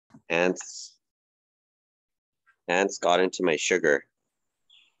Ants. Ants got into my sugar.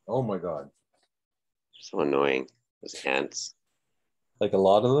 Oh my God. So annoying. Those ants. Like a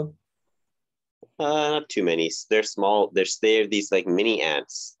lot of them? Not too many. They're small. They're these like mini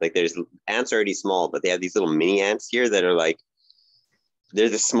ants. Like there's ants already small, but they have these little mini ants here that are like they're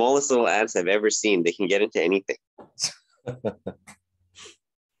the smallest little ants I've ever seen. They can get into anything.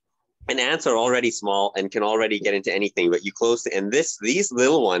 And ants are already small and can already get into anything, but you close and these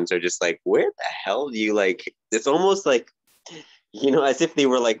little ones are just like, where the hell do you like? It's almost like, as if they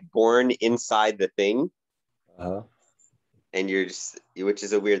were like born inside the thing. Uh-huh. And you're just, which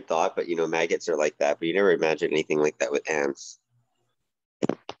is a weird thought, but maggots are like that, but you never imagine anything like that with ants.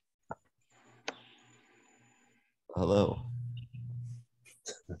 Hello.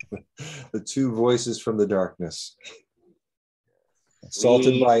 The two voices from the darkness.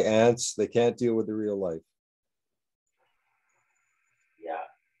 Assaulted by ants. They can't deal with the real life. Yeah.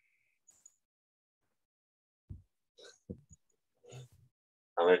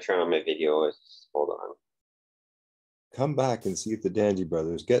 I'm going to turn on my video. Hold on. Come back and see if the Dhanji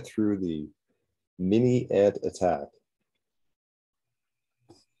Brothers get through the mini ant attack.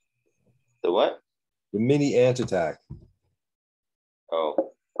 The what? The mini ant attack.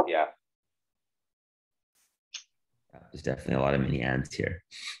 Oh, yeah. There's definitely a lot of mini ants here.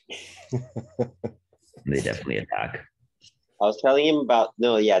 They definitely attack. I was telling him about,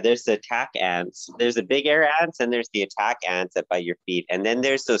 there's the attack ants. There's the big air ants and there's the attack ants that bite your feet. And then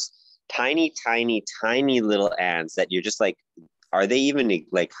there's those tiny, tiny, tiny little ants that you're just like, are they even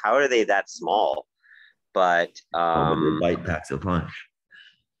like, how are they that small? But the bite packs a punch.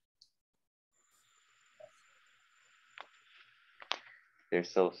 They're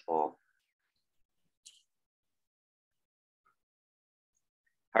so small.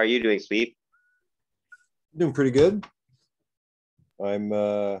 How are you doing, Sweet? Doing pretty good. I'm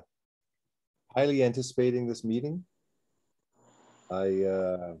highly anticipating this meeting.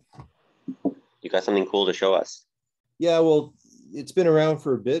 You got something cool to show us? Yeah, well, it's been around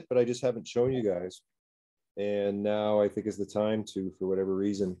for a bit, but I just haven't shown you guys. And now I think is the time to, for whatever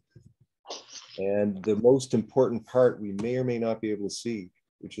reason. And the most important part we may or may not be able to see,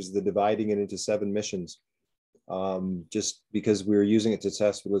 which is the dividing it into 7 missions. Just because we were using it to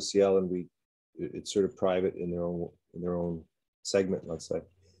test with Luciel, and it's sort of private in their own segment, let's say.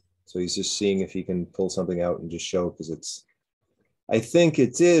 So he's just seeing if he can pull something out and just show, because I think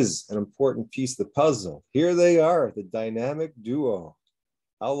it is an important piece of the puzzle. Here they are, the dynamic duo.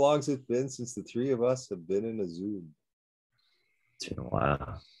 How long's it been since the 3 of us have been in a Zoom? It's been a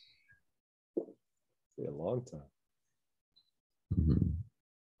while. It's been a long time. Mm-hmm.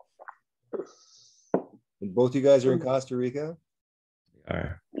 And both you guys are in Costa Rica? We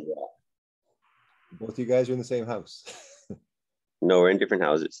are. Both you guys are in the same house? No, we're in different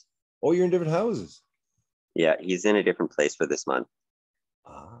houses. Oh, you're in different houses? Yeah, he's in a different place for this month.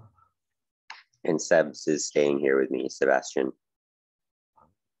 Ah. And Sebs is staying here with me, Sebastian.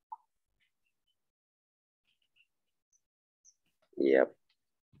 Yep.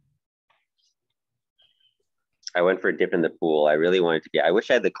 I went for a dip in the pool. I really wanted to be. I wish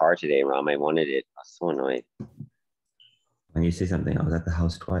I had the car today, Ram. I wanted it. I was so annoyed. When you say something, I was at the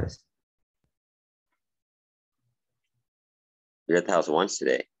house twice. You're at the house once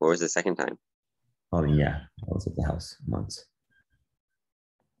today. Where was the second time? Oh, yeah. I was at the house once.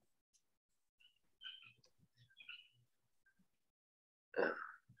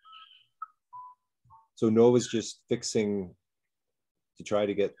 So Nova's just fixing to try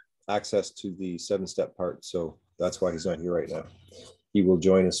to get access to the 7-step part. So that's why he's not here right now. He will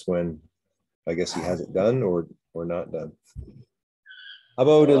join us when, I guess, he has it done or not done. How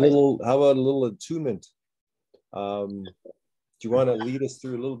about a little attunement? Do you want to lead us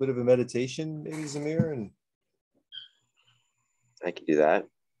through a little bit of a meditation, maybe, Zamir? And I could do that.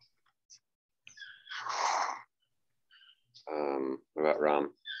 What about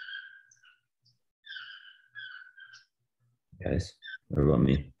Ram? Guys, what about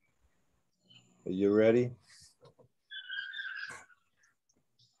me? are you ready?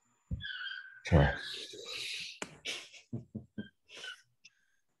 Sure.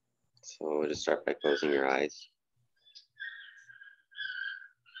 So we'll just start by closing your eyes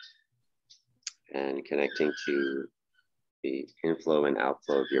and connecting to the inflow and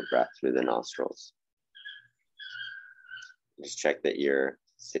outflow of your breath through the nostrils. Just check that your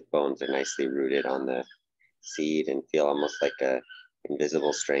sit bones are nicely rooted on the seat and feel almost like a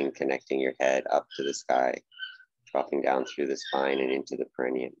invisible string connecting your head up to the sky, dropping down through the spine and into the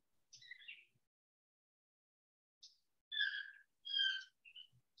perineum.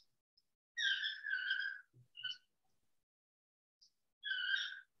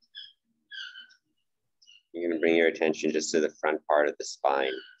 You're going to bring your attention just to the front part of the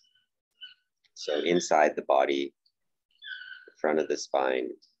spine. So inside the body, the front of the spine,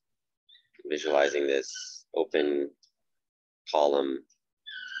 visualizing this open column.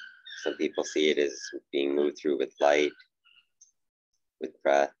 Some people see it as being moved through with light, with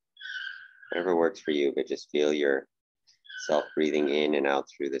breath, whatever works for you, but just feel yourself breathing in and out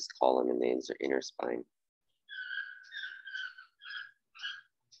through this column in the inner spine.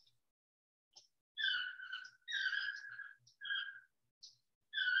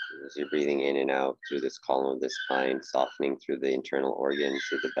 As you're breathing in and out through this column of the spine, softening through the internal organs,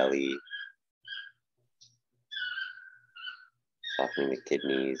 through the belly, softening the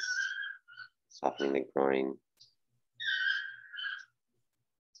kidneys, softening the groin.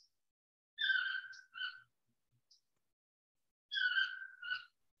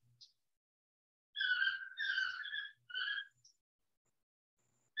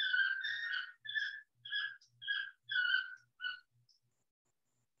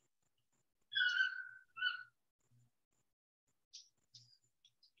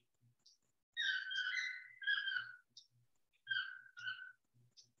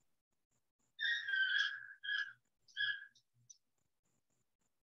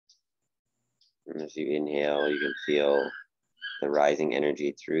 And as you inhale, you can feel the rising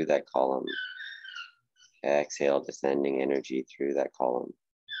energy through that column. Exhale, descending energy through that column.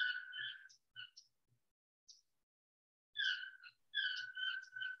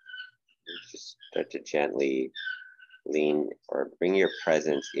 Just start to gently lean or bring your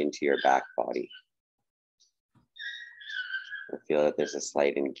presence into your back body. I feel that there's a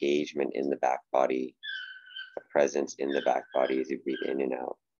slight engagement in the back body, a presence in the back body as you breathe in and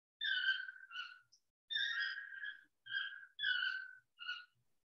out.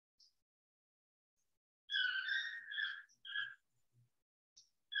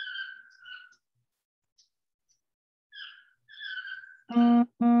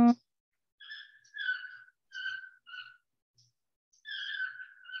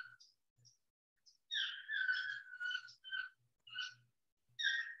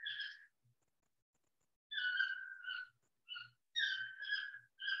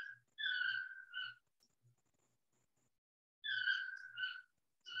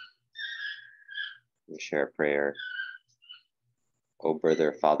 We share a prayer. O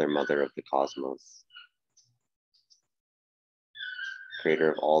brother, father, mother of the cosmos,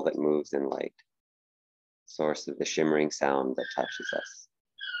 creator of all that moves in light, source of the shimmering sound that touches us.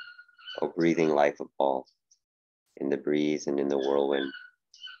 O breathing life of all, in the breeze and in the whirlwind,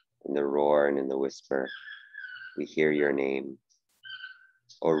 in the roar and in the whisper, we hear your name.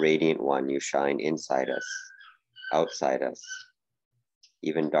 O radiant one, you shine inside us, outside us.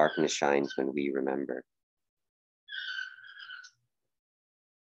 Even darkness shines when we remember.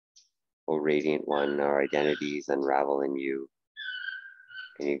 O radiant one, our identities unravel in you,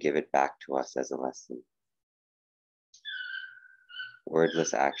 and you give it back to us as a lesson.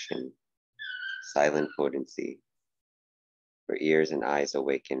 Wordless action, silent potency, for ears and eyes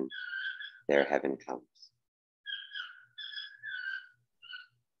awaken, there heaven comes.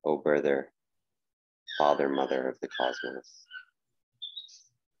 O brother, father, mother of the cosmos.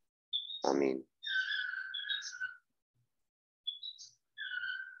 Amen.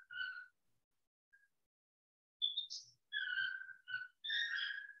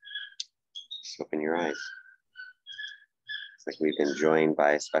 Just open your eyes. It's like we've been joined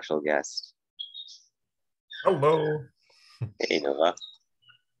by a special guest. Hello. Hey, Nova.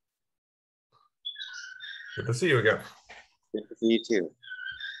 Good to see you again. Good to see you too.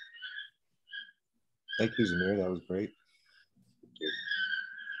 Thank you, Zamir. That was great.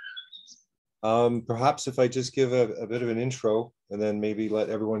 Perhaps if I just give a bit of an intro and then maybe let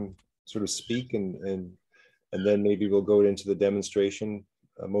everyone sort of speak and then maybe we'll go into the demonstration,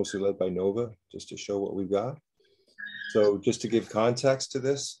 mostly led by Nova, just to show what we've got. So just to give context to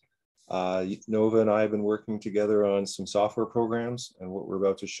this, Nova and I have been working together on some software programs, and what we're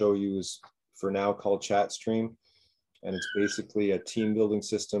about to show you is for now called ChatStream. And it's basically a team building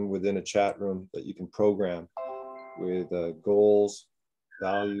system within a chat room that you can program with goals,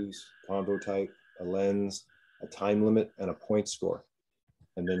 values, convo type, a lens, a time limit, and a point score.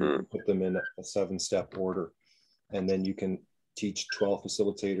 And then you can put them in a 7-step order. And then you can teach 12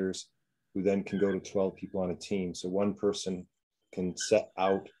 facilitators who then can go to 12 people on a team. So one person can set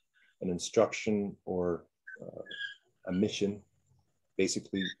out an instruction or a mission,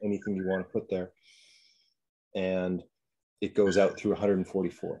 basically anything you want to put there. And it goes out through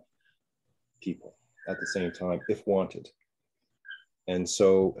 144 people at the same time, if wanted. And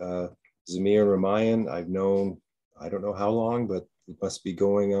so Zamir and Ramayan, I've known, I don't know how long, but it must be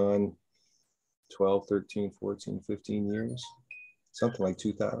going on 12, 13, 14, 15 years, something like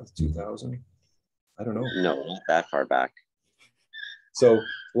 2000. I don't know. No, not that far back. So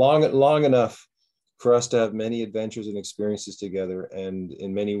long enough for us to have many adventures and experiences together. And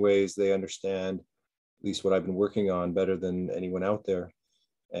in many ways, they understand at least what I've been working on better than anyone out there.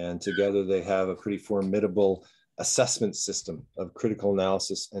 And together they have a pretty formidable assessment system of critical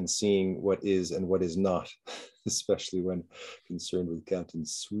analysis and seeing what is and what is not, especially when concerned with Captain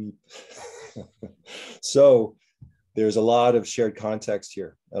Sweep. So there's a lot of shared context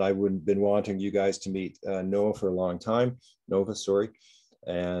here. And I've been wanting you guys to meet Nova for a long time.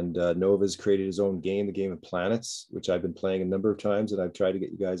 And Nova's created his own game, the Game of Planets, which I've been playing a number of times, and I've tried to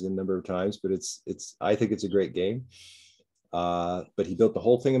get you guys in a number of times, but I think it's a great game. But he built the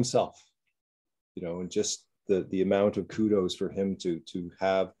whole thing himself, and just the amount of kudos for him to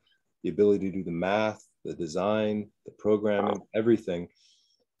have the ability to do the math, the design, the programming, everything.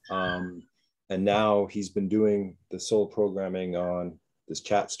 And now he's been doing the sole programming on this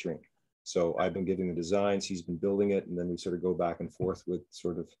chat stream. So I've been giving the designs, he's been building it, and then we sort of go back and forth with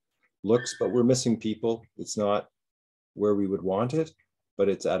sort of looks, but we're missing people. It's not where we would want it, but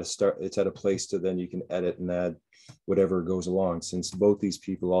it's at a place to then you can edit and add whatever goes along. Since both these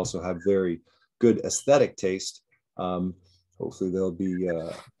people also have very good aesthetic taste, hopefully they'll be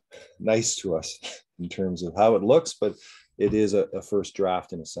nice to us in terms of how it looks, but it is a first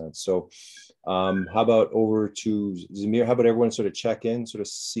draft in a sense. So how about over to Zamir? How about everyone sort of check in, sort of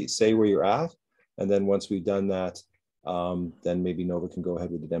say where you're at, and then once we've done that, then maybe Nova can go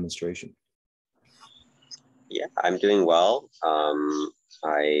ahead with the demonstration. Yeah, I'm doing well.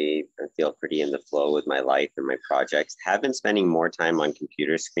 I feel pretty in the flow with my life and my projects. Have been spending more time on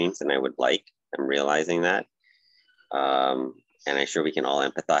computer screens than I would like. I'm realizing that. And I'm sure we can all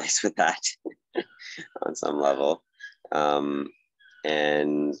empathize with that on some level.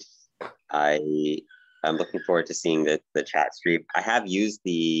 And I'm looking forward to seeing the chat stream. I have used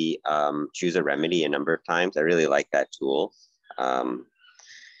the Choose a Remedy a number of times. I really like that tool.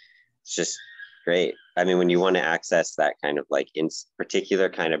 It's just great. I mean, when you want to access that kind of like in particular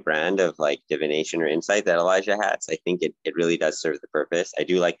kind of brand of like divination or insight that Elijah has, I think it really does serve the purpose. I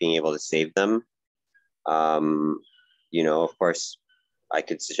do like being able to save them. Of course, I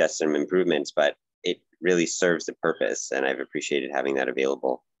could suggest some improvements, but it really serves the purpose. And I've appreciated having that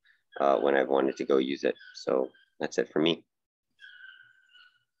available when I've wanted to go use it. So that's it for me.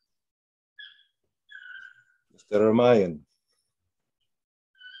 Mr. Ramayan.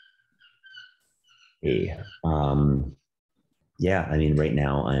 Hey, yeah, I mean, right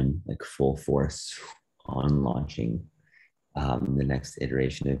now I'm like full force on launching the next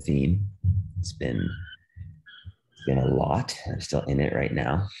iteration of Theme. It's been a lot. I'm still in it right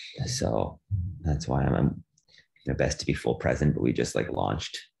now, so that's why I'm best to be full present. But we just like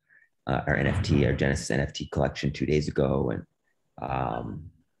launched our Genesis NFT collection 2 days ago, and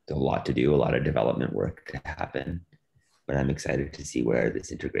there's a lot to do, a lot of development work to happen. But I'm excited to see where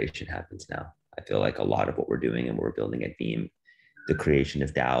this integration happens now. I feel like a lot of what we're doing and what we're building at Beam, the creation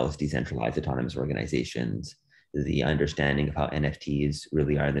of DAOs, decentralized autonomous organizations, the understanding of how NFTs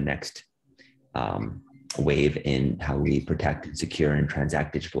really are the next wave in how we protect and secure and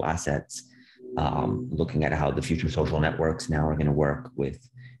transact digital assets, looking at how the future social networks now are going to work with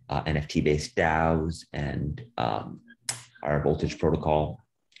NFT-based DAOs and our Voltage protocol,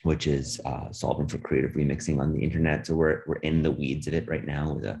 which is solving for creative remixing on the internet. So we're in the weeds of it right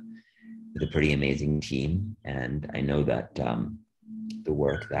now with a pretty amazing team. And I know that the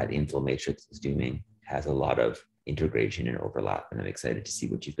work that Inflomatrix is doing has a lot of integration and overlap, and I'm excited to see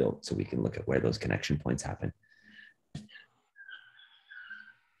what you built so we can look at where those connection points happen.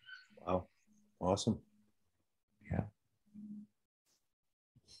 Wow, awesome. Yeah.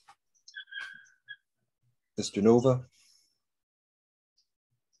 Mr. Nova.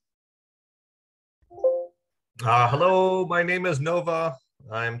 Hello, my name is Nova.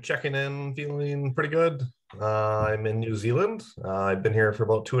 I'm checking in, feeling pretty good. I'm in New Zealand. I've been here for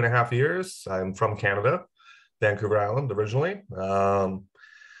about 2.5 years. I'm from Canada, Vancouver Island originally.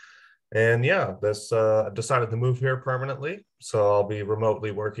 And yeah, I've decided to move here permanently. So I'll be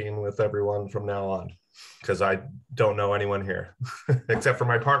remotely working with everyone from now on because I don't know anyone here except for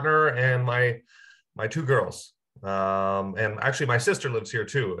my partner and my 2 girls. And actually my sister lives here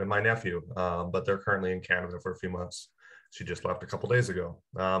too, and my nephew, but they're currently in Canada for a few months. She just left a couple days ago.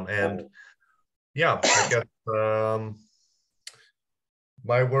 And yeah, I guess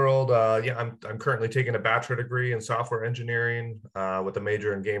my world, I'm currently taking a bachelor degree in software engineering with a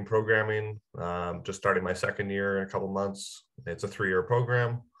major in game programming. Just starting my 2nd year in a couple months. It's a 3-year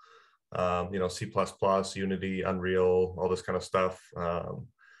program. C++, Unity, Unreal, all this kind of stuff.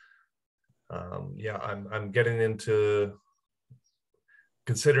 yeah, I'm getting into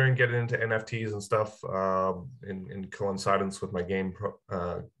considering getting into NFTs and stuff in coincidence with my game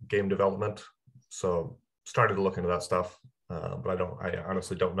development. So started to look into that stuff, but I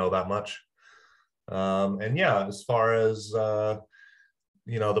honestly don't know that much. And yeah, as far as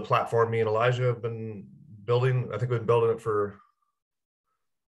you know, the platform me and Elijah have been building, I think we've been building it for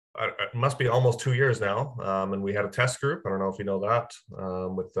it must be almost 2 years now. And we had a test group. I don't know if you know that,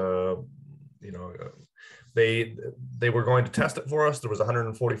 with the, you know, they were going to test it for us. There was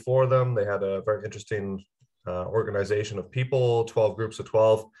 144 of them. They had a very interesting organization of people, 12 groups of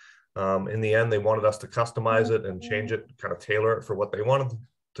 12. In the end, they wanted us to customize it and change it, kind of tailor it for what they wanted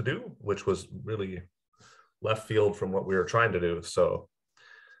to do, which was really left field from what we were trying to do. So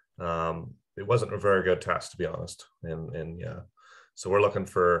it wasn't a very good test, to be honest. And yeah, so we're looking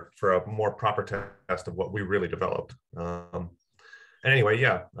for a more proper test of what we really developed. And anyway,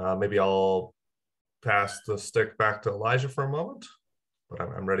 yeah, maybe I'll pass the stick back to Elijah for a moment, but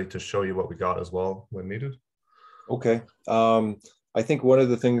I'm ready to show you what we got as well when needed. Okay. I think one of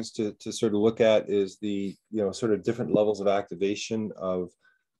the things to sort of look at is the, you know, sort of different levels of activation of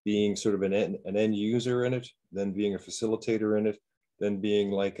being sort of an end user in it, then being a facilitator in it, then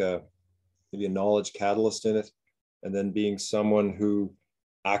being like maybe a knowledge catalyst in it, and then being someone who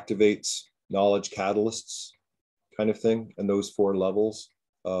activates knowledge catalysts kind of thing. And those 4 levels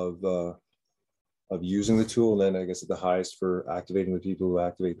of using the tool. And then I guess at the highest for activating the people who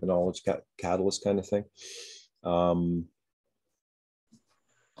activate the knowledge catalyst kind of thing.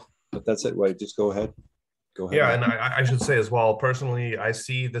 But that's it. Wait, just go ahead. Go ahead. Yeah, and I should say as well, personally, I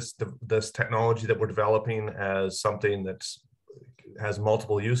see this technology that we're developing as something that has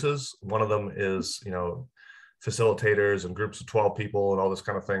multiple uses. One of them is, you know, facilitators and groups of 12 people and all this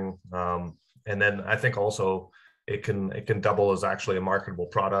kind of thing. And then I think also it can double as actually a marketable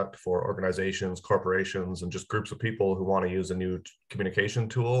product for organizations, corporations, and just groups of people who want to use a new communication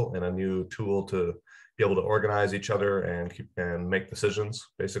tool and a new tool to be able to organize each other and make decisions.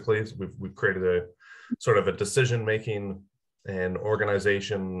 Basically, so we've created a sort of a decision-making and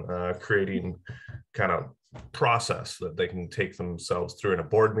organization creating kind of process that they can take themselves through in a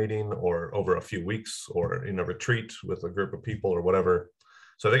board meeting or over a few weeks or in a retreat with a group of people or whatever.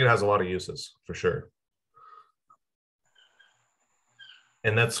 So I think it has a lot of uses for sure.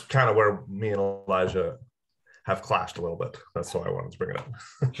 And that's kind of where me and Elijah have clashed a little bit. That's why I wanted to bring it up.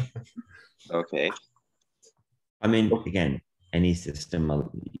 Okay. I mean, again, any system,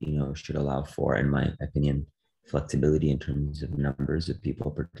 you know, should allow for, in my opinion, flexibility in terms of numbers of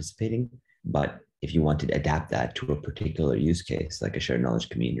people participating. But if you want to adapt that to a particular use case, like a shared knowledge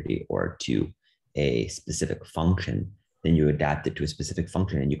community, or to a specific function, then you adapt it to a specific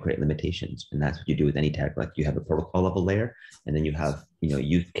function and you create limitations. And that's what you do with any tech. Like you have a protocol level layer, and then you have, you know,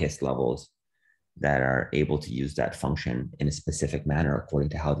 use case levels that are able to use that function in a specific manner according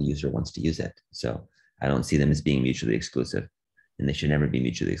to how the user wants to use it. So I don't see them as being mutually exclusive, and they should never be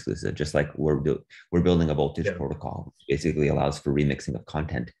mutually exclusive. Just like we're building a voltage protocol, which basically allows for remixing of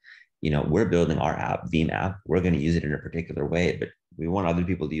content. You know, we're building our app, Beam app. We're going to use it in a particular way, but we want other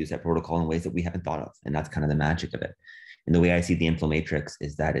people to use that protocol in ways that we haven't thought of. And that's kind of the magic of it. And the way I see the inflow matrix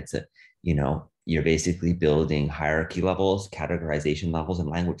is that it's a, you know, you're basically building hierarchy levels, categorization levels, and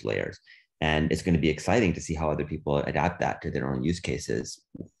language layers. And it's going to be exciting to see how other people adapt that to their own use cases,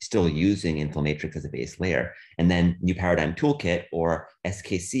 still using inflow matrix as a base layer. And then New Paradigm Toolkit, or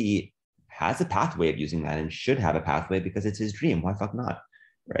SKC, has a pathway of using that and should have a pathway because it's his dream. Why fuck not?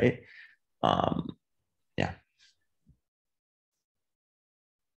 Right? Yeah.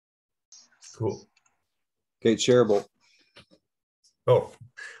 Cool. Okay, shareable. Oh,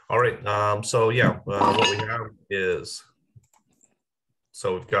 all right. So yeah, what we have is,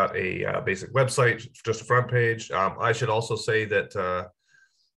 so we've got a basic website, just a front page. I should also say that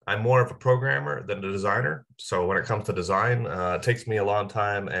I'm more of a programmer than a designer. So when it comes to design, it takes me a long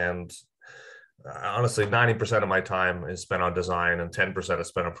time, and honestly, 90% of my time is spent on design and 10% is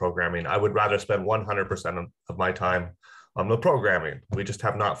spent on programming. I would rather spend 100% of my time on the programming. We just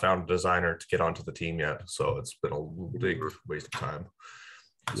have not found a designer to get onto the team yet. So it's been a big waste of time.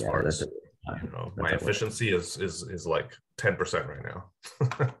 As far as, you know, my efficiency is like 10% right now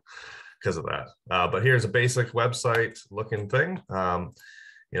because of that. But here's a basic website looking thing.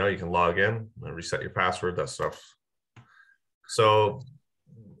 You know, you can log in, reset your password, that stuff. So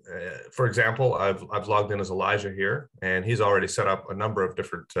for example, I've logged in as Elijah here, and he's already set up a number of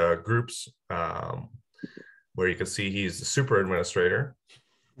different groups where you can see he's the super administrator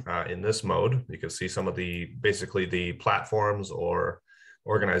in this mode. You can see some of the, basically the platforms or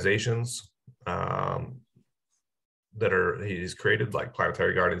organizations he's created, like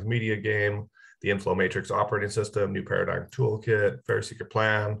Planetary Guardians media game, the Inflow Matrix operating system, New Paradigm Toolkit, Very Secret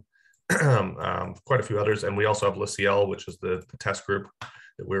Plan, quite a few others. And we also have LaCiel, which is the test group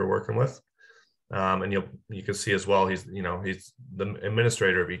that we were working with. And you can see as well, he's the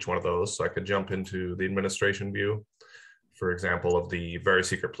administrator of each one of those. So I could jump into the administration view, for example, of the Very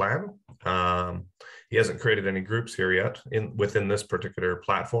Secret Plan. He hasn't created any groups here yet within this particular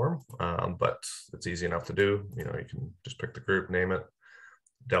platform, but it's easy enough to do. You can just pick the group, name it,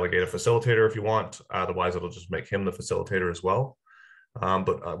 delegate a facilitator if you want. Otherwise, it'll just make him the facilitator as well.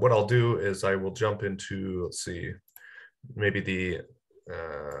 But what I'll do is I will jump into, let's see, maybe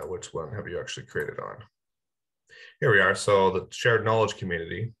which one have you actually created on? Here we are. So the shared knowledge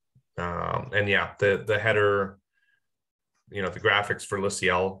community, and yeah, the header, the graphics for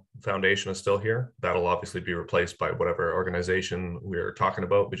LaCiel Foundation is still here. That'll obviously be replaced by whatever organization we're talking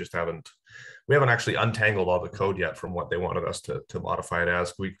about. We haven't actually untangled all the code yet from what they wanted us to modify it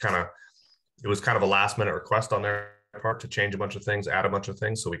as. It was kind of a last minute request on their part to change a bunch of things, add a bunch of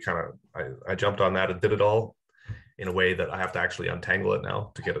things. So I jumped on that and did it all in a way that I have to actually untangle it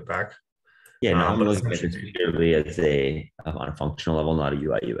now to get it back. Yeah, no, I'm looking at this purely as on a functional level, not a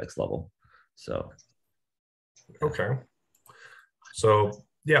UI UX level. So okay. So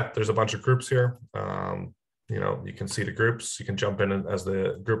yeah, there's a bunch of groups here. You can see the groups. You can jump in as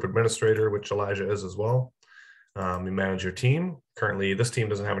the group administrator, which Elijah is as well. You manage your team. Currently, this team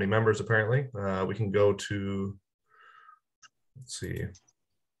doesn't have any members, apparently. We can go to, let's see.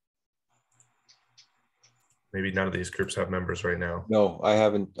 Maybe none of these groups have members right now. No, I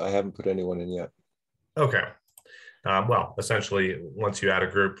haven't put anyone in yet. Okay. Well, essentially, once you add a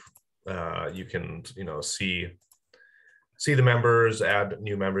group, you can, see the members, add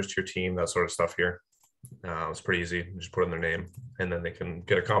new members to your team, that sort of stuff here. It's pretty easy. You just put in their name and then they can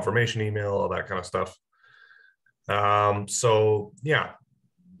get a confirmation email, all that kind of stuff. So yeah,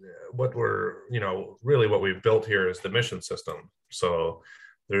 what really what we've built here is the mission system. So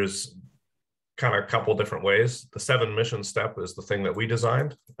there's kind of a couple different ways. The 7 mission step is the thing that we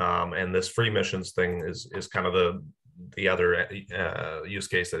designed. And this free missions thing is kind of the other use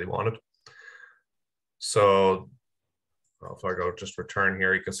case that he wanted. So if I go just return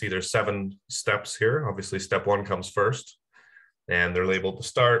here, you can see there's 7 steps here. Obviously, step 1 comes first, and they're labeled the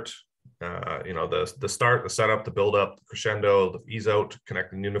start, the start, the setup, the build up, the crescendo, the ease out,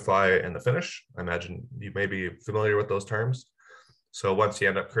 connect and unify, and the finish. I imagine you may be familiar with those terms. So once you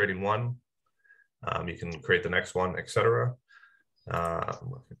end up creating one, you can create the next one, etc. I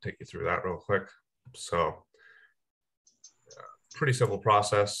can take you through that real quick. So pretty simple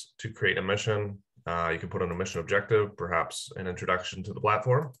process to create a mission. You can put in a mission objective, perhaps an introduction to the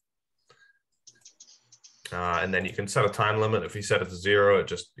platform. And then you can set a time limit. If you set it to 0, it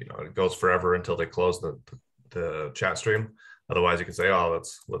just, it goes forever until they close the chat stream. Otherwise, you can say, oh,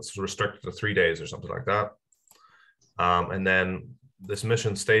 let's restrict it to 3 days or something like that. And then this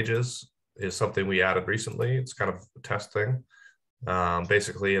mission stages is something we added recently. It's kind of a test thing.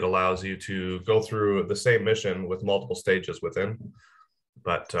 Basically, it allows you to go through the same mission with multiple stages within.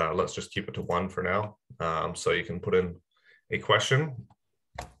 But let's just keep it to 1 for now. So you can put in a question.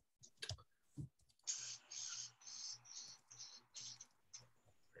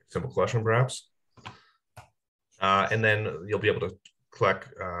 Simple question, perhaps. And then you'll be able to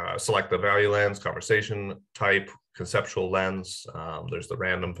select the value lens, conversation type, conceptual lens. There's the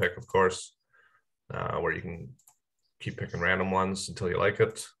random pick, of course, where you can keep picking random ones until you like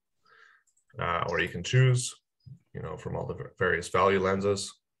it. Or you can choose, from all the various value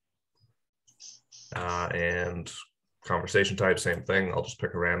lenses. And conversation type, same thing. I'll just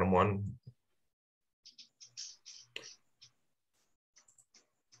pick a random one.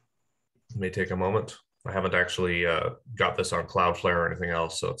 It may take a moment. I haven't actually got this on Cloudflare or anything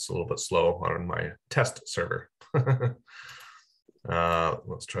else, so it's a little bit slow on my test server. Let's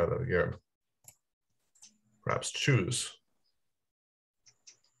try that again. Perhaps choose.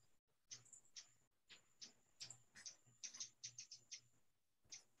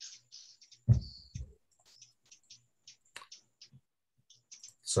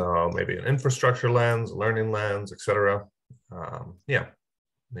 So maybe an infrastructure lens, learning lens, etc. Yeah,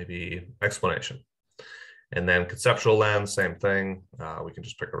 maybe explanation. And then conceptual lens, same thing. We can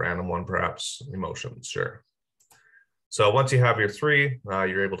just pick a random one, perhaps. Emotions, sure. So once you have your 3,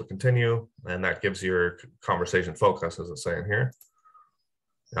 you're able to continue, and that gives your conversation focus, as it's saying here.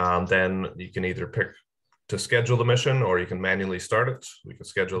 Then you can either pick to schedule the mission, or you can manually start it. We can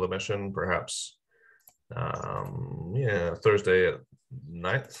schedule the mission, perhaps, Thursday at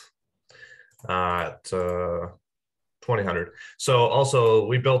 9th at 2000. So also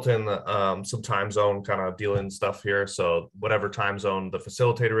we built in some time zone kind of dealing stuff here. So whatever time zone the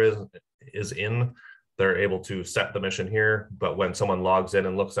facilitator is in, they're able to set the mission here. But when someone logs in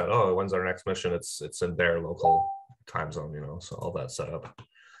and looks at, oh, when's our next mission, it's in their local time zone, you know, so all that's set up.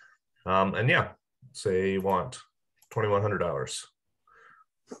 And yeah, say you want 2100 hours.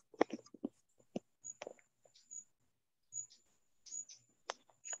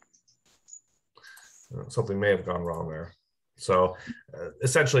 Something may have gone wrong there. So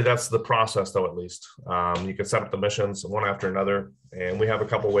essentially that's the process though, at least. You can set up the missions one after another, and we have a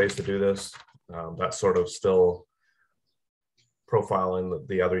couple ways to do this. That's sort of still profiling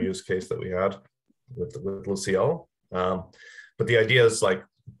the other use case that we had with Lucille. But the idea is like,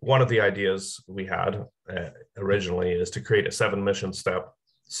 one of the ideas we had originally is to create a 7 mission step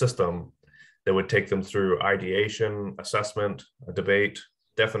system that would take them through ideation, assessment, a debate,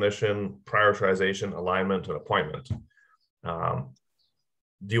 definition, prioritization, alignment, and appointment.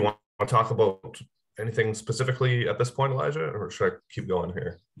 Do you want to talk about anything specifically at this point, Elijah, or should I keep going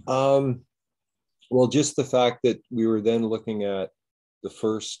here? Well, just the fact that we were then looking at the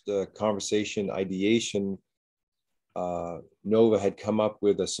first conversation ideation, Nova had come up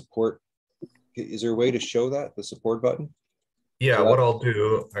with a support. Is there a way to show that, the support button? Yeah, so what I'll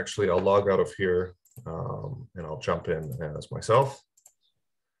do, actually, I'll log out of here and I'll jump in as myself.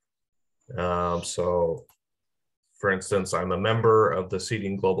 So for instance, I'm a member of the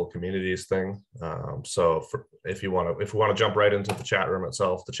Seeding Global Communities thing. So if we want to jump right into the chat room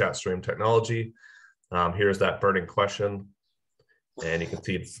itself, the chat stream technology, here's that burning question. And you can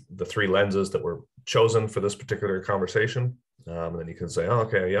see the 3 lenses that were chosen for this particular conversation. And then you can say, oh,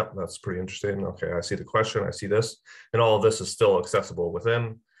 okay, yep, that's pretty interesting. Okay, I see the question, I see this. And all of this is still accessible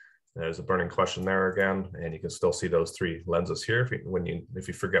within. There's a burning question there again, and you can still see those 3 lenses here if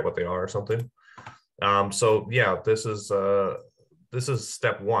you forget what they are or something. So yeah, this is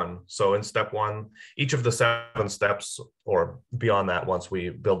step 1. So in step 1, each of the 7 steps, or beyond that, once we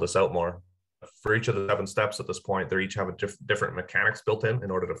build this out more, for each of the 7 steps at this point, they each have a different mechanics built in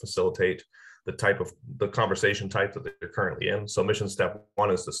order to facilitate the conversation type that they're currently in. So mission step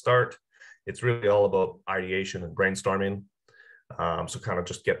 1 is to start. It's really all about ideation and brainstorming. So kind of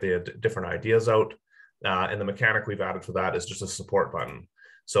just get the different ideas out. And the mechanic we've added for that is just a support button.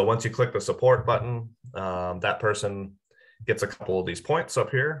 So once you click the support button, that person gets a couple of these points up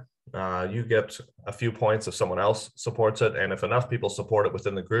here. You get a few points if someone else supports it. And if enough people support it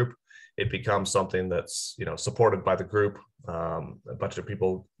within the group, it becomes something that's, you know, supported by the group. A bunch of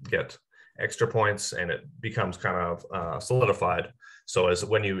people get extra points and it becomes kind of solidified. So as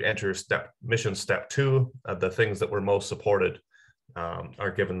when you enter mission step 2, the things that were most supported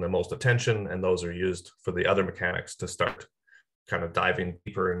are given the most attention, and those are used for the other mechanics to start kind of diving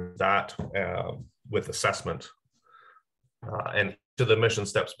deeper in that with assessment. And to the mission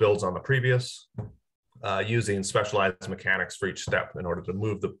steps builds on the previous, using specialized mechanics for each step in order to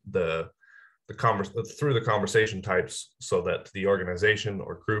move through the conversation types so that the organization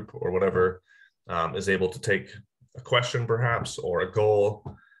or group or whatever is able to take a question perhaps, or a goal,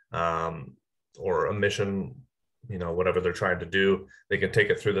 or a mission, you know, whatever they're trying to do. They can take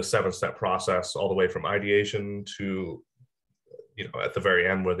it through the 7-step process all the way from ideation to, you know, at the very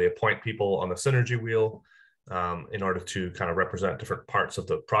end where they appoint people on the synergy wheel in order to kind of represent different parts of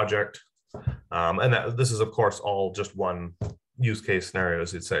the project. And this is of course all just one use case scenario,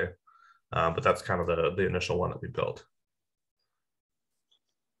 as you'd say, but that's kind of the initial one that we built.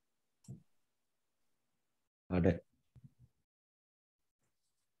 Okay.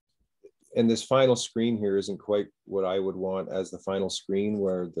 And this final screen here isn't quite what I would want as the final screen,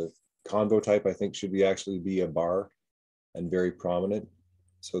 where the convo type I think should actually be a bar and very prominent.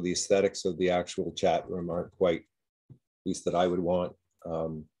 So the aesthetics of the actual chat room aren't quite, at least that I would want.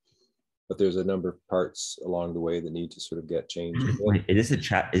 But there's a number of parts along the way that need to sort of get changed. Wait, is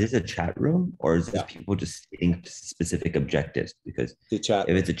this a chat room, or is this people just stating specific objectives? Because if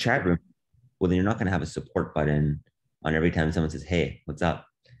it's a chat room, well, then you're not going to have a support button on every time someone says, hey, what's up?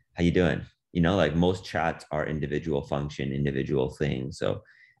 How you doing? You know, like most chats are individual function, individual things. So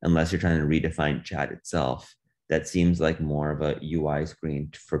unless you're trying to redefine chat itself, that seems like more of a UI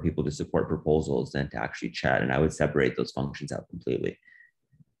screen for people to support proposals than to actually chat. And I would separate those functions out completely.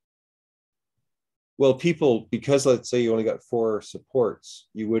 Well, people, because let's say you only got 4 supports,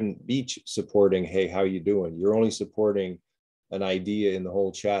 you wouldn't be supporting, hey, how you doing? You're only supporting an idea in the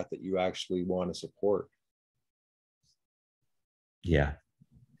whole chat that you actually want to support. Yeah.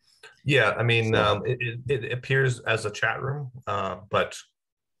 Yeah, I mean, it appears as a chat room, but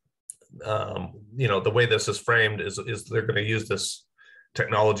you know, the way this is framed is they're going to use this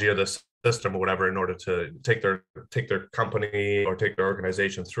technology of this system or whatever in order to take their company or take their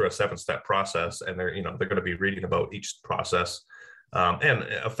organization through a 7-step process, and they're going to be reading about each process, and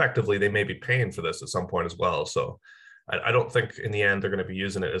effectively they may be paying for this at some point as well. So I don't think in the end they're going to be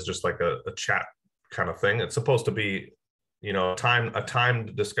using it as just like a chat kind of thing. It's supposed to be a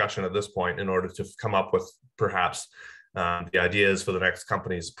timed discussion at this point in order to come up with perhaps the ideas for the next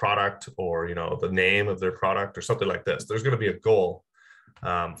company's product, or the name of their product or something like this. There's going to be a goal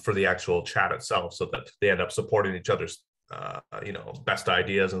for the actual chat itself, so that they end up supporting each other's best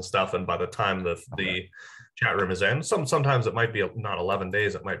ideas and stuff. And by the time the chat room is in, sometimes it might be not 11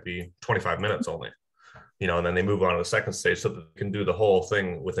 days, it might be 25 minutes only, and then they move on to the second stage so that they can do the whole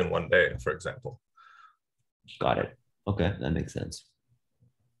thing within one day, for example. Got it. Okay, that makes sense.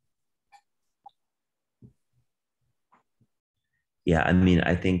 Yeah, I mean,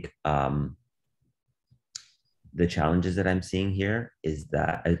 I think the challenges that I'm seeing here is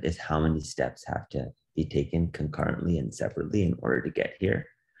how many steps have to be taken concurrently and separately in order to get here.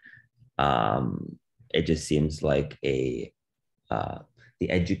 It just seems like the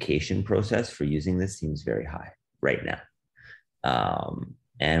education process for using this seems very high right now.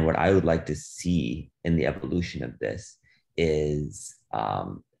 And what I would like to see in the evolution of this is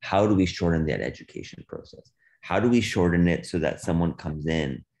how do we shorten that education process? How do we shorten it so that someone comes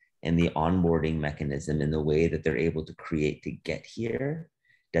in and the onboarding mechanism and the way that they're able to create to get here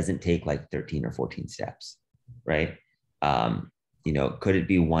doesn't take like 13 or 14 steps, right? Could it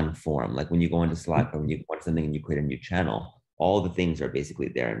be one form? Like when you go into Slack or when you want something and you create a new channel, all the things are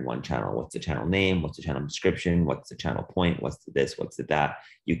basically there in one channel. What's the channel name? What's the channel description? What's the channel point? What's the this? What's the that?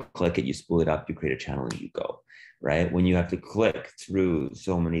 You click it, you spool it up, you create a channel and you go, right? When you have to click through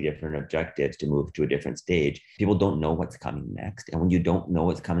so many different objectives to move to a different stage, people don't know what's coming next. And when you don't know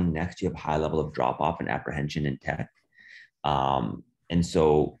what's coming next, you have a high level of drop off and apprehension in tech. And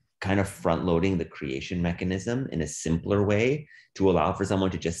so kind of front loading the creation mechanism in a simpler way to allow for someone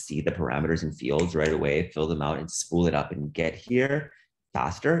to just see the parameters and fields right away, fill them out and spool it up and get here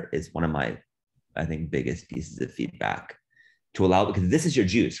faster is one of my, I think, biggest pieces of feedback to allow, because this is your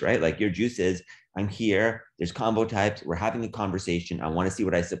juice, right? Like your juice is, I'm here, there's combo types, we're having a conversation, I want to see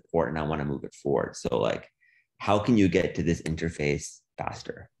what I support and I want to move it forward. So like, how can you get to this interface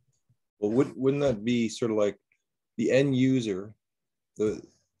faster? Well, wouldn't that be sort of like the end user,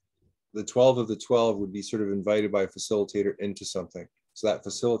 the 12 of the 12 would be sort of invited by a facilitator into something. So that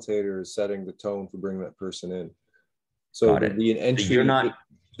facilitator is setting the tone for bringing that person in. So there'd be an entry.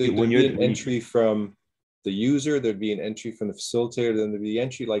 Entry from the user, there'd be an entry from the facilitator, then there'd be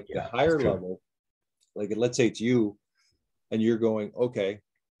entry like the higher level. Like let's say it's you and you're going, okay,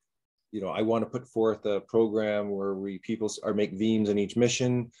 I want to put forth a program where people make themes in each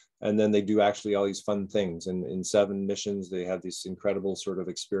mission, and then they do actually all these fun things. And in 7 missions, they have this incredible sort of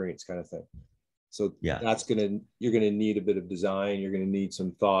experience kind of thing. So you're going to need a bit of design. You're going to need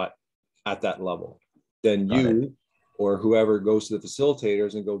some thought at that level. Then or whoever goes to the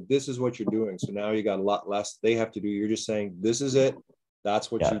facilitators and go, this is what you're doing. So now you got a lot less they have to do. You're just saying, this is it. That's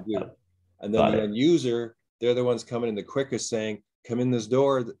what you do. And then the end user, they're the ones coming in the quickest saying, come in this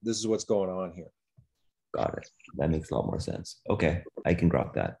door, this is what's going on here. Got it. That makes a lot more sense. Okay, I can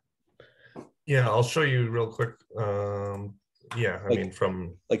grok that. Yeah, I'll show you real quick. From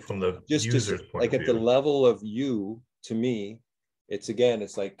the user's point like of at view. the level of you, to me, it's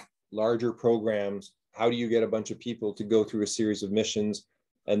like larger programs. How do you get a bunch of people to go through a series of missions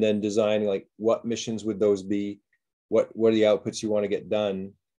and then design like what missions would those be? What are the outputs you want to get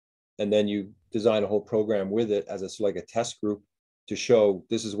done? And then you design a whole program with it as like a test group to show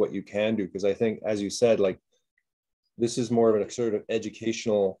this is what you can do. Because I think, as you said, like this is more of a sort of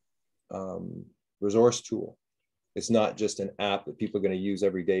educational resource tool. It's not just an app that people are going to use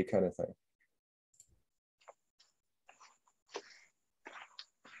every day kind of thing.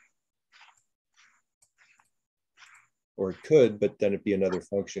 Or it could, but then it'd be another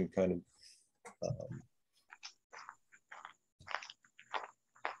function kind of.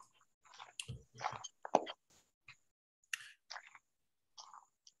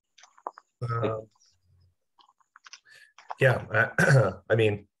 I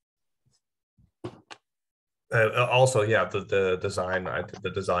mean, also, the design. I did the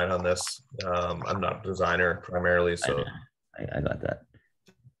design on this. I'm not a designer primarily, so I got that.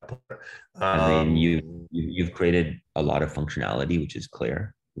 I mean, you've created a lot of functionality, which is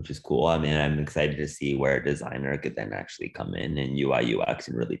clear, which is cool. I mean, I'm excited to see where a designer could then actually come in and UI UX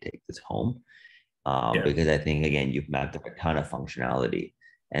and really take this home. Because I think, again, you've mapped up a ton of functionality.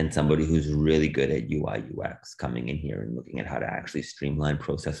 and somebody who's really good at UI UX coming in here and looking at how to actually streamline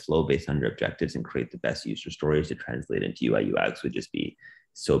process flow based on your objectives and create the best user stories to translate into UI UX would just be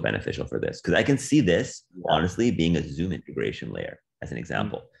so beneficial for this. Because I can see this honestly being a Zoom integration layer as an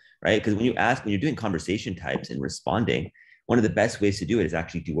example, right? Because when you're doing conversation types and responding, one of the best ways to do it is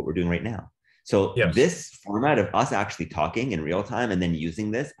actually do what we're doing right now. So this format of us actually talking in real time and then using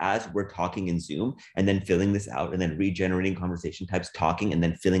this as we're talking in Zoom and then filling this out and then regenerating conversation types, talking and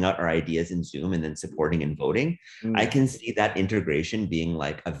then filling out our ideas in Zoom and then supporting and voting. I can see that integration being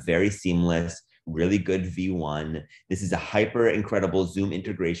like a very seamless, really good V1. This is a hyper incredible Zoom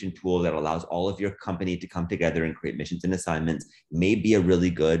integration tool that allows all of your company to come together and create missions and assignments. May be a really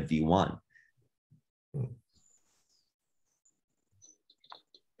good V1.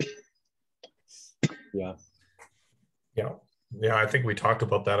 Yeah, I think we talked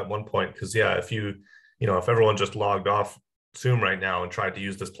about that at one point, because if if everyone just logged off Zoom right now and tried to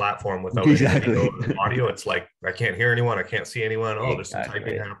use this platform without any video or audio, it's like I can't hear anyone, I can't see anyone. There's some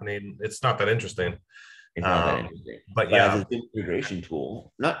typing happening. It's not that interesting. It's not that interesting. But as a Zoom integration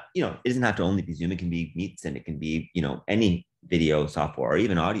tool, it doesn't have to only be Zoom. It can be Meets and it can be, any video software or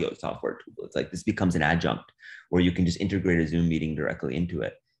even audio software tool. It's like this becomes an adjunct where you can just integrate a Zoom meeting directly into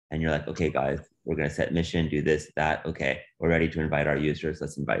it. And you're like, okay, guys, we're going to set mission, do this, that. Okay, we're ready to invite our users.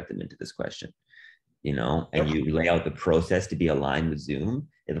 Let's invite them into this question, and you lay out the process to be aligned with Zoom.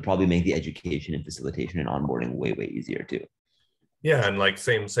 It'll probably make the education and facilitation and onboarding way, way easier too. Yeah, and like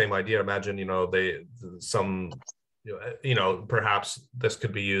same idea. Imagine, perhaps this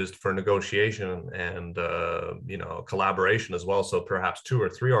could be used for negotiation and collaboration as well. So perhaps 2 or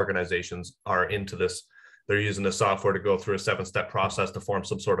 3 organizations are into this. They're using the software to go through a 7-step process to form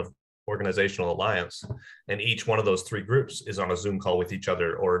some sort of organizational alliance, and each one of those 3 groups is on a Zoom call with each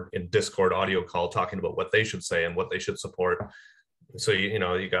other or in Discord audio call talking about what they should say and what they should support. So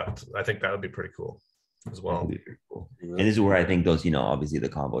I think that would be pretty cool as well. Cool. And this is where I think those, obviously the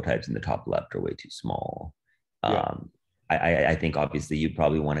combo types in the top left are way too small. I think obviously you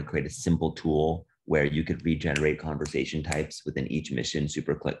probably want to create a simple tool where you could regenerate conversation types within each mission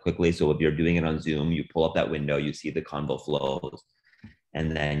super quickly. So if you're doing it on Zoom, you pull up that window, you see the convo flows,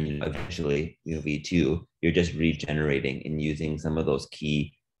 and then eventually V2, you're just regenerating and using some of those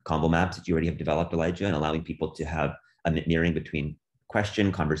key convo maps that you already have developed, Elijah, and allowing people to have a mirroring between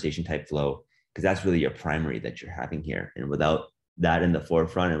question, conversation type flow, because that's really your primary that you're having here. And without that in the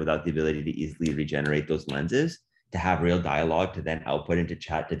forefront and without the ability to easily regenerate those lenses, to have real dialogue to then output into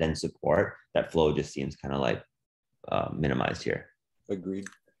chat to then support, that flow just seems kind of like minimized here. Agreed.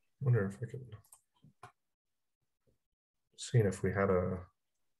 I wonder if I could seeing if we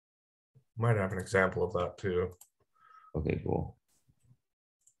might have an example of that too. Okay, cool.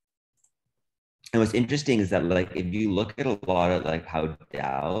 And what's interesting is that if you look at a lot of how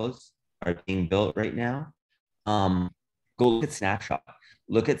DAOs are being built right now, go look at Snapshot.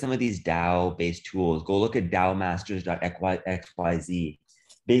 Look at some of these DAO-based tools. Go look at DAOmasters.xyz.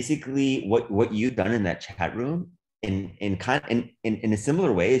 Basically, what you've done in that chat room in a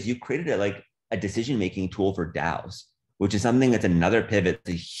similar way is you created a decision-making tool for DAOs, which is something that's another pivot.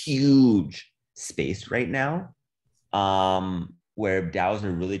 It's a huge space right now, where DAOs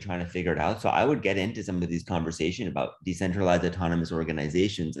are really trying to figure it out. So I would get into some of these conversations about decentralized autonomous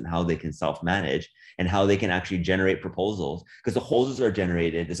organizations and how they can self-manage and how they can actually generate proposals, because the proposals are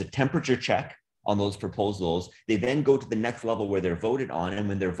generated. There's a temperature check on those proposals. They then go to the next level where they're voted on. And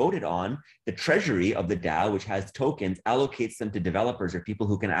when they're voted on, the treasury of the DAO, which has tokens, allocates them to developers or people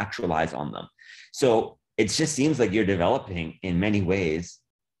who can actualize on them. So it just seems like you're developing in many ways,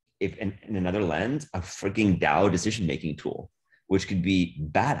 if in another lens, a freaking DAO decision-making tool, which could be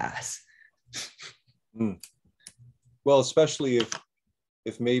badass. Well, especially if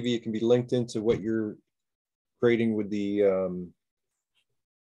maybe it can be linked into what you're creating with the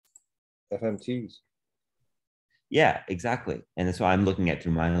FMTs. Yeah, exactly. And that's why I'm looking at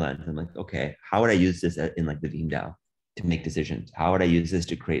through my lens. I'm like, okay, how would I use this in the Veeam DAO to make decisions? How would I use this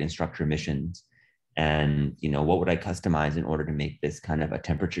to create and structure missions? And what would I customize in order to make this kind of a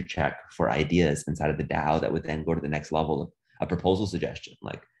temperature check for ideas inside of the DAO that would then go to the next level of a proposal suggestion?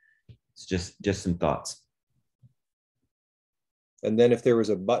 It's just some thoughts. And then if there was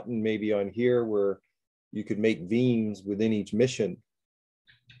a button maybe on here where you could make Veeams within each mission,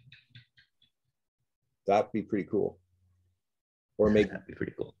 that'd be pretty cool. Or that'd be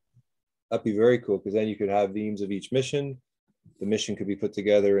pretty cool. That'd be very cool, because then you could have Veeams of each mission. The mission could be put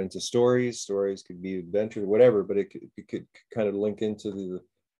together into stories. Stories could be adventure, whatever, but it could kind of link into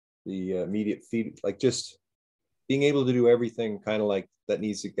the immediate feed, just being able to do everything kind of that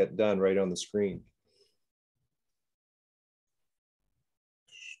needs to get done right on the screen.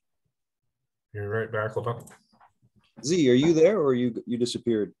 You're right back. Hold on. Z, are you there or you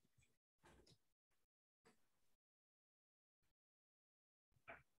disappeared?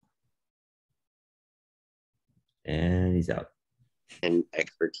 And he's out. And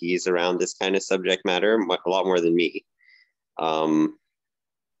expertise around this kind of subject matter, a lot more than me. Never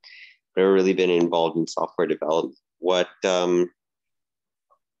really been involved in software development.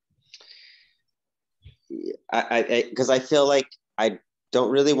 Because I feel like I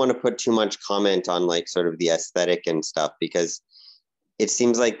don't really want to put too much comment on like sort of the aesthetic and stuff, because it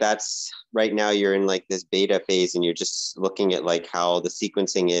seems like that's right now you're in like this beta phase and you're just looking at like how the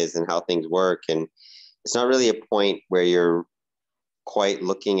sequencing is and how things work. And it's not really a point where you're quite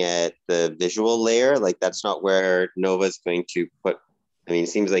looking at the visual layer. Like that's not where Nova's going to put. I mean, it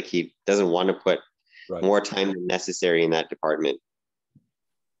seems like he doesn't want to put more time than necessary in that department.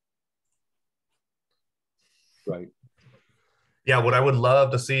 Right. Yeah, what I would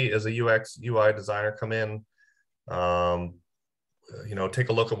love to see is a UX UI designer come in, take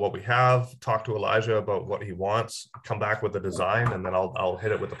a look at what we have, talk to Elijah about what he wants, come back with a design, and then I'll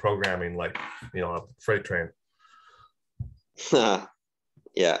hit it with the programming like, a freight train. Yeah.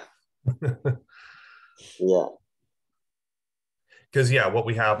 Yeah. Because what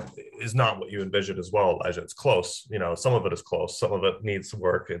we have is not what you envisioned as well, Elijah. It's close. Some of it is close. Some of it needs to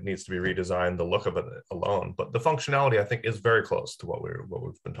work. It needs to be redesigned. The look of it alone, but the functionality I think is very close to what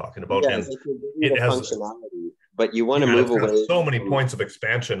we've been talking about. Yeah, and it has functionality, but you want to move away. So many points of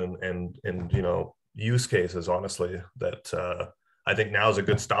expansion and use cases. Honestly, that I think now is a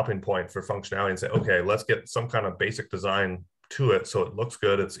good stopping point for functionality and say, okay, let's get some kind of basic design to it so it looks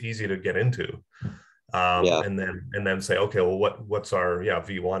good. It's easy to get into. And then say, okay, well, what's our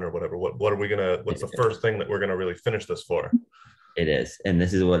V1 or whatever? What's the first thing that we're gonna really finish this for? It is, and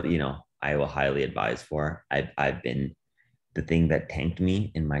this is what I will highly advise for. I've been, the thing that tanked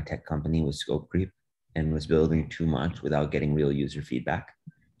me in my tech company was scope creep and was building too much without getting real user feedback.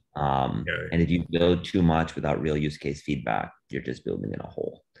 And if you build too much without real use case feedback, you're just building in a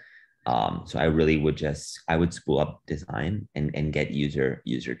hole. So I really would I would spool up design and get user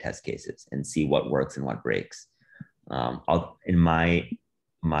test cases and see what works and what breaks. In my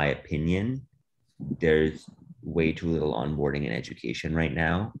opinion, there's way too little onboarding and education right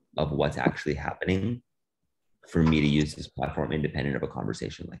now of what's actually happening for me to use this platform independent of a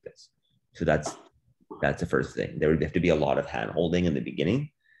conversation like this. So that's the first thing. There would have to be a lot of hand holding in the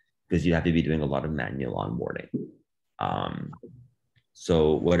beginning because you have to be doing a lot of manual onboarding.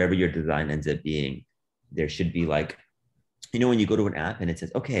 So whatever your design ends up being, there should be like, when you go to an app and it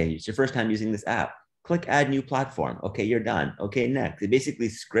says, okay, it's your first time using this app, click add new platform. Okay, you're done. Okay, next. It basically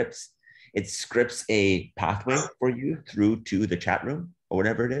scripts a pathway for you through to the chat room or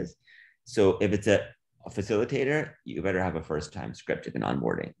whatever it is. So if it's a facilitator, you better have a first time scripted and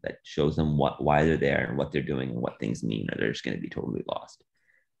onboarding that shows them why they're there and what they're doing and what things mean, or they're just going to be totally lost.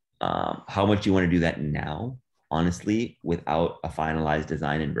 How much you want to do that now? Honestly, without a finalized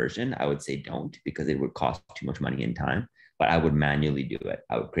design and version, I would say don't, because it would cost too much money and time. But I would manually do it.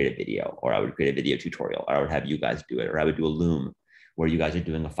 I would create a video, or I would create a video tutorial, or I would have you guys do it, or I would do a Loom where you guys are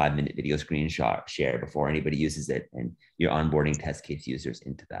doing a 5-minute video screenshot share before anybody uses it, and you're onboarding test case users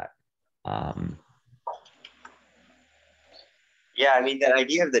into that. Yeah, I mean, that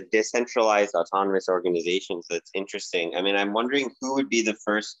idea of the decentralized autonomous organizations, that's interesting. I mean, I'm wondering who would be good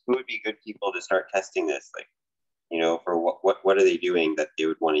people to start testing this? Like, for what are they doing that they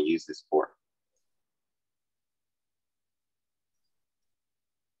would want to use this for?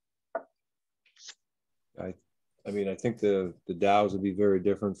 I think the DAOs would be very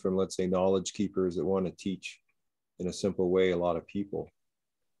different from, let's say, knowledge keepers that want to teach in a simple way a lot of people.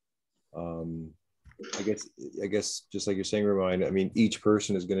 I guess just like you're saying, Remind, I mean, each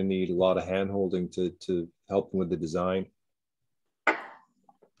person is going to need a lot of hand-holding to help them with the design, I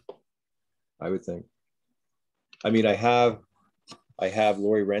would think. I mean, I have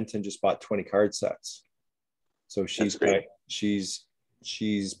Lori Renton just bought 20 card sets. So she's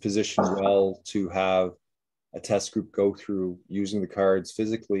positioned well to have a test group go through using the cards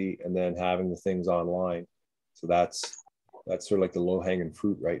physically and then having the things online. So that's sort of like the low-hanging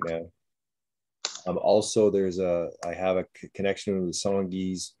fruit right now. Also, I have a connection with the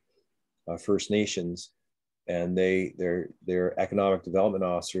Songhees First Nations, and their economic development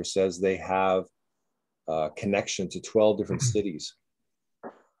officer says they have a connection to 12 different cities.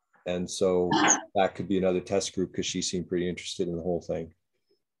 And so that could be another test group, because she seemed pretty interested in the whole thing.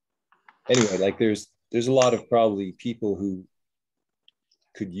 Anyway, like there's a lot of probably people who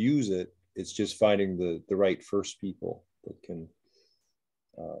could use it. It's just finding the right first people that can,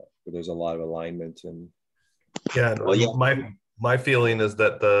 where there's a lot of alignment. And My feeling is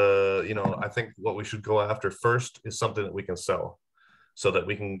that I think what we should go after first is something that we can sell so that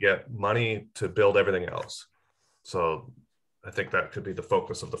we can get money to build everything else. So I think that could be the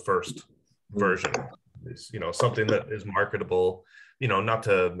focus of the first version is, something that is marketable, not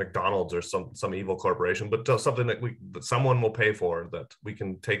to McDonald's or some evil corporation, but to something that someone will pay for, that we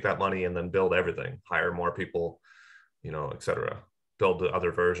can take that money and then build everything, hire more people, etc. Build the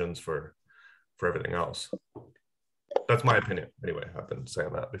other versions for everything else. That's my opinion. Anyway, I've been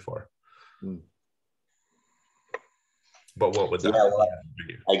saying that before. But what would that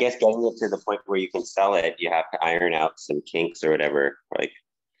be? I guess getting it to the point where you can sell it, you have to iron out some kinks or whatever, like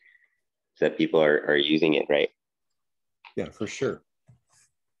so that people are using it, right? Yeah, for sure.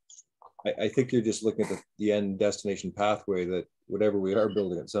 I think you're just looking at the end destination pathway, that whatever we are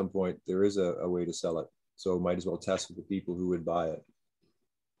building at some point, there is a way to sell it. So might as well test with the people who would buy it.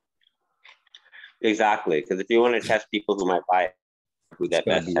 Exactly. Because if you want to test people who might buy it, who that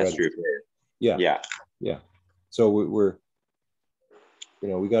best test group is. Yeah. So we're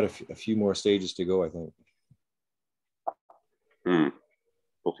we got a few more stages to go, I think.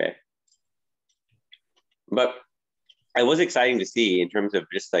 Okay. But it was exciting to see in terms of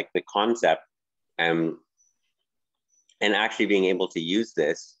just like the concept and actually being able to use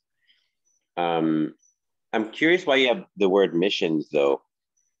this. I'm curious why you have the word missions though.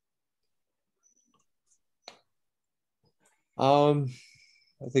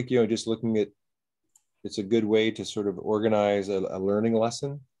 I think, just looking at, it's a good way to sort of organize a learning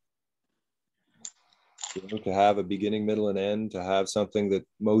lesson. To have a beginning, middle, and end, to have something that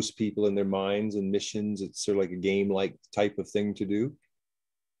most people in their minds and missions, it's sort of like a game-like type of thing to do.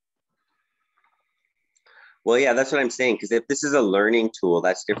 Well, yeah, that's what I'm saying. Because if this is a learning tool,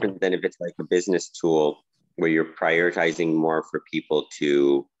 that's different than if it's like a business tool where you're prioritizing more for people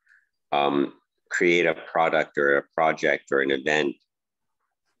to create a product or a project or an event.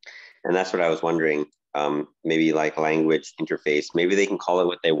 And that's what I was wondering. Maybe like language interface, maybe they can call it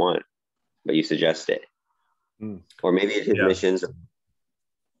what they want, but you suggest it. Or maybe it's his missions.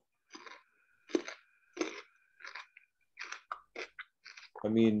 I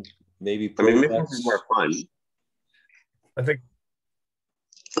mean, maybe. Missions is more fun. I think.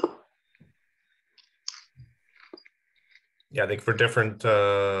 Yeah, I think for different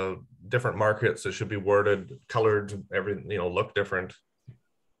markets, it should be worded, colored, look different.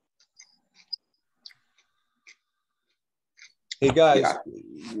 Hey guys,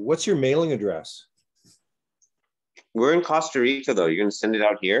 what's your mailing address? We're in Costa Rica, though. You're going to send it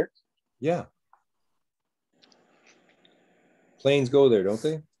out here? Yeah. Planes go there, don't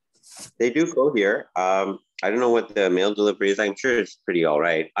they? They do go here. I don't know what the mail delivery is. I'm sure it's pretty all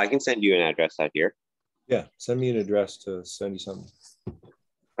right. I can send you an address out here. Yeah, send me an address to send you something.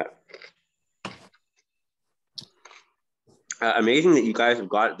 Amazing that you guys have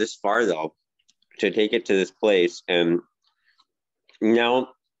got this far, though, to take it to this place. And now,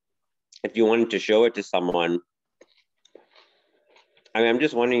 if you wanted to show it to someone, I'm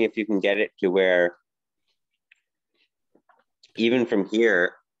just wondering if you can get it to where, even from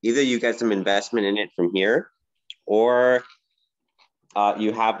here, either you get some investment in it from here, or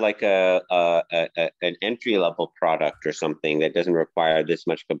you have like an entry level product or something that doesn't require this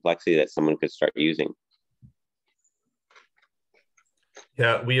much complexity that someone could start using.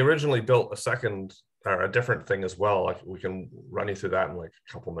 Yeah, we originally built a different thing as well. Like we can run you through that in like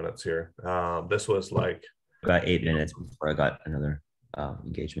a couple minutes here. This was like about 8 minutes before I got another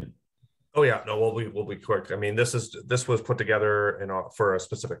engagement. Oh yeah, no, we'll be quick. I mean, this was put together for a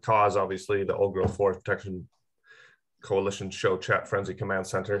specific cause. Obviously, the Old Growth Forest Protection Coalition Show Chat Frenzy Command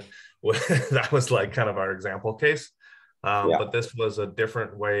Center. That was like kind of our example case. But this was a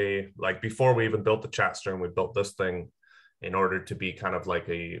different way. Like before we even built the chat stream, we built this thing in order to be kind of like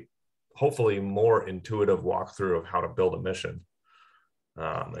a hopefully more intuitive walkthrough of how to build a mission.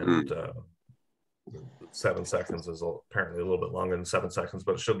 7 seconds is apparently a little bit longer than 7 seconds,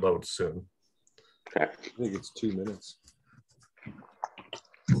 but it should load soon. Okay. I think it's 2 minutes.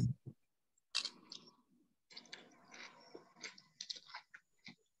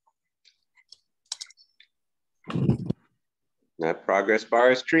 That progress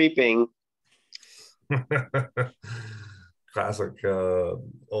bar is creeping. Classic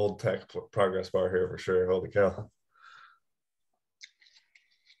old tech progress bar here for sure. Holy cow.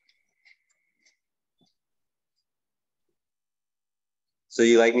 So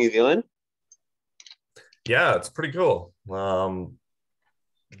you like New Zealand? Yeah, it's pretty cool.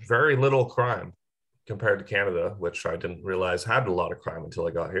 Very little crime compared to Canada, which I didn't realize had a lot of crime until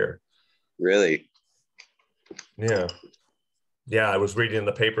I got here. Really? Yeah. I was reading in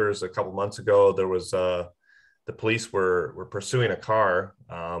the papers a couple months ago. There was the police were pursuing a car,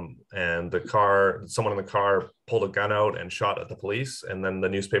 and someone in the car pulled a gun out and shot at the police. And then the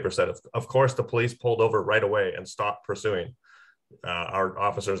newspaper said, of course, the police pulled over right away and stopped pursuing. Our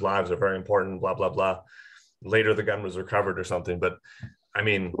officers' lives are very important, blah, blah, blah. Later, the gun was recovered or something. But I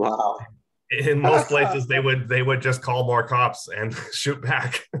mean, Wow. in most places, they would just call more cops and shoot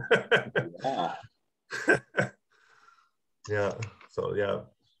back. Yeah. Yeah. So, yeah.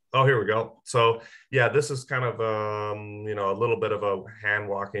 Oh, here we go. So, yeah, this is kind of, a little bit of a hand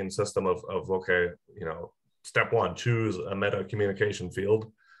walking system of okay, step one, choose a meta communication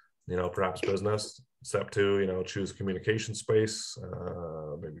field, perhaps business. Step two, choose communication space,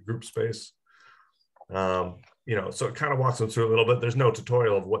 maybe group space. So it kind of walks them through a little bit. There's no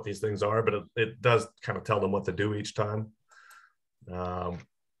tutorial of what these things are, but it does kind of tell them what to do each time.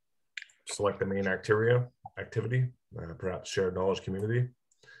 Select the main activity, perhaps shared knowledge community.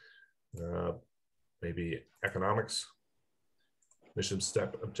 Maybe economics, mission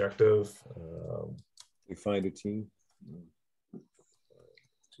step objective. We find a team.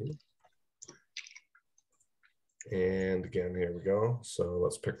 And again, here we go. So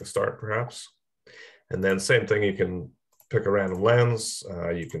let's pick the start perhaps. And then same thing, you can pick a random lens.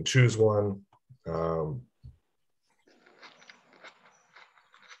 You can choose one.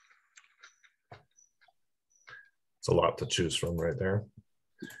 It's a lot to choose from right there.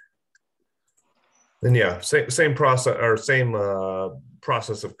 And yeah, same process or same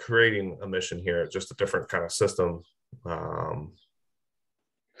process of creating a mission here, just a different kind of system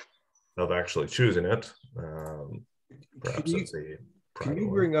of actually choosing it. Perhaps it's a can you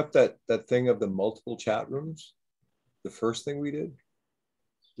bring up that thing of the multiple chat rooms? The first thing we did?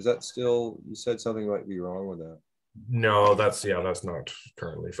 Is that still, you said something might be wrong with that? No, that's not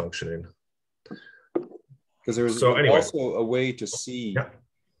currently functioning. Because there was also a way to see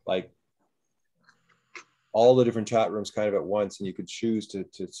like all the different chat rooms kind of at once, and you could choose to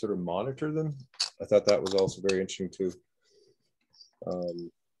sort of monitor them. I thought that was also very interesting too.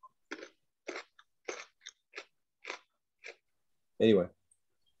 Anyway.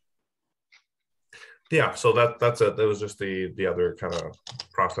 Yeah, so that's it. That was just the other kind of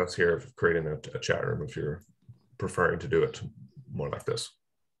process here of creating a chat room if you're preferring to do it more like this.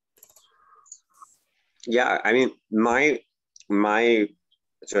 Yeah, I mean, my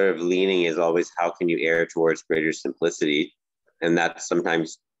sort of leaning is always how can you err towards greater simplicity, and that's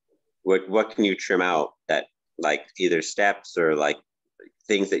sometimes what can you trim out that like either steps or like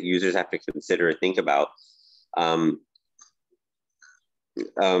things that users have to consider or think about.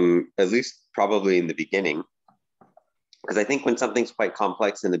 At least probably in the beginning, because I think when something's quite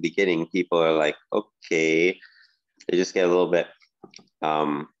complex in the beginning, people are like, okay, they just get a little bit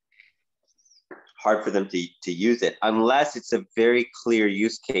hard for them to use it, unless it's a very clear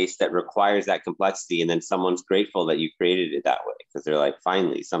use case that requires that complexity, and then someone's grateful that you created it that way, because they're like,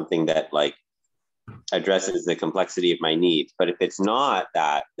 finally, something that like addresses the complexity of my needs. But if it's not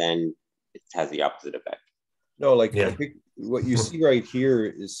that, then it has the opposite effect. No, like I think what you see right here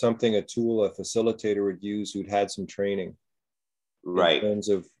is something, a tool a facilitator would use who'd had some training, right, in terms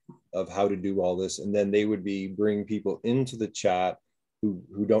of how to do all this, and then they would be bringing people into the chat who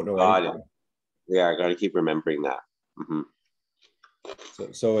don't know anything. Yeah, I got to keep remembering that. Mm-hmm.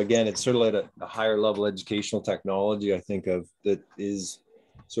 So again, it's sort of like a higher level educational technology, I think, of that is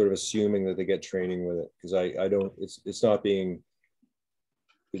sort of assuming that they get training with it, because I don't, it's not being,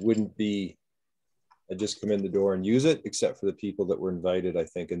 it wouldn't be I just come in the door and use it, except for the people that were invited, I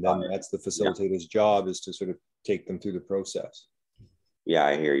think. And then that's the facilitator's job, is to sort of take them through the process. Yeah,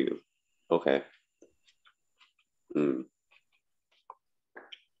 I hear you. Okay.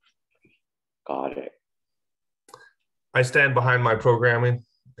 Got it. I stand behind my programming,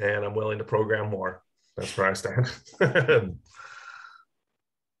 and I'm willing to program more. That's where I stand.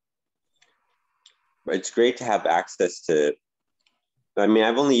 It's great to have access to, I mean,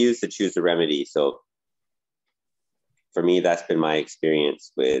 I've only used the choose a remedy. So for me, that's been my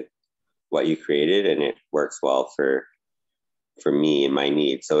experience with what you created, and it works well for me and my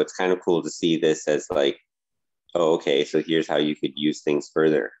needs. So it's kind of cool to see this as like, oh, okay, so here's how you could use things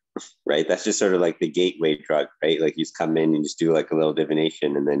further, right? That's just sort of like the gateway drug, right? Like you just come in and just do like a little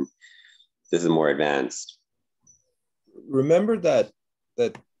divination, and then this is more advanced. Remember that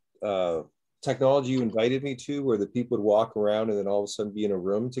technology you invited me to, where the people would walk around and then all of a sudden be in a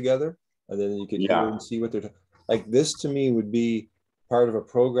room together, and then you could hear and see what they're like. This to me would be part of a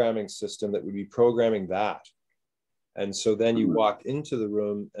programming system that would be programming that. And so then you walk into the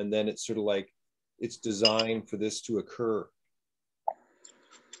room, and then it's sort of like it's designed for this to occur.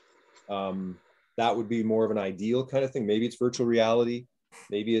 That would be more of an ideal kind of thing. Maybe it's virtual reality,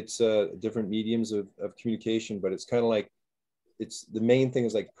 maybe it's different mediums of communication, but it's kind of like, it's the main thing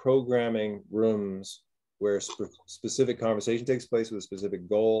is like programming rooms where specific conversation takes place with a specific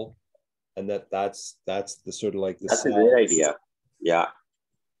goal, and that's the sort of like the That's a great idea. Yeah.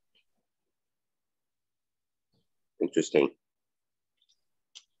 Interesting.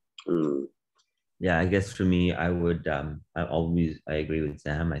 Yeah, I guess for me, I would, I agree with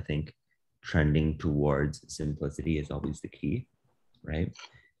Sam. I think trending towards simplicity is always the key, right?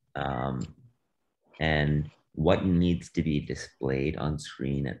 And what needs to be displayed on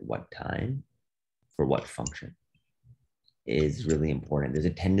screen at what time for what function is really important. There's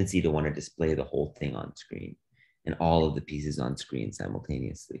a tendency to want to display the whole thing on screen and all of the pieces on screen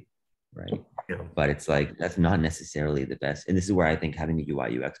simultaneously, right? Yeah. But it's like, that's not necessarily the best. And this is where I think having a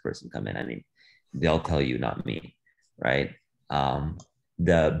UI UX person come in, I mean, they'll tell you, not me, right?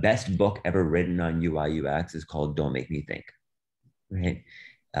 The best book ever written on UI UX is called Don't Make Me Think, right?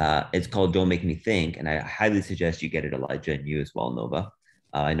 It's called Don't Make Me Think, and I highly suggest you get it, Elijah, and you as well, Nova.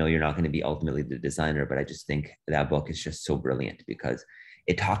 I know you're not going to be ultimately the designer, but I just think that book is just so brilliant because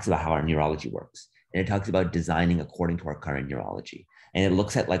it talks about how our neurology works, and it talks about designing according to our current neurology. And it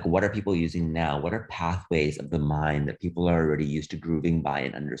looks at like, what are people using now? What are pathways of the mind that people are already used to grooving by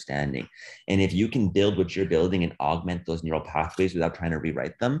and understanding? And if you can build what you're building and augment those neural pathways without trying to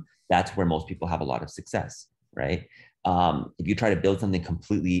rewrite them, that's where most people have a lot of success, right? If you try to build something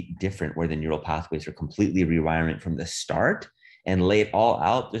completely different where the neural pathways are completely rewiring from the start and lay it all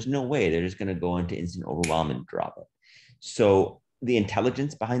out, there's no way. They're just going to go into instant overwhelm and drop it. So the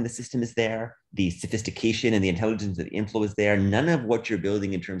intelligence behind the system is there. The sophistication and the intelligence of the inflow is there. None of what you're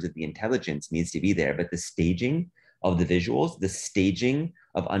building in terms of the intelligence needs to be there, but the staging of the visuals, the staging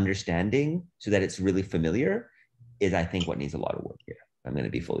of understanding so that it's really familiar is, I think, what needs a lot of work here. I'm going to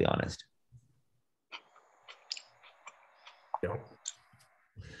be fully honest. Yeah.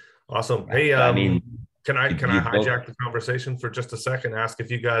 Awesome. Hey, I mean, can I hijack the conversation for just a second? Ask if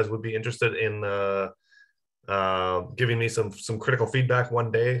you guys would be interested in giving me some critical feedback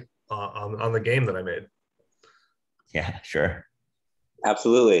one day on the game that I made. Yeah, sure.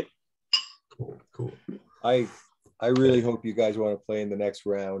 Absolutely. Cool. I really hope you guys want to play in the next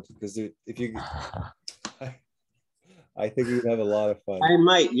round, because if you, I think we'd have a lot of fun. I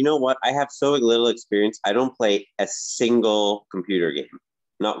might. You know what? I have so little experience. I don't play a single computer game,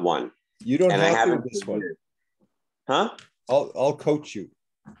 not one. You don't And have I haven't to this one. Huh? I'll coach you.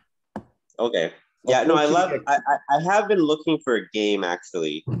 Okay. Yeah, no, I have been looking for a game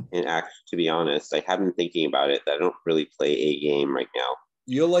actually, to be honest. I have been thinking about it. I don't really play a game right now.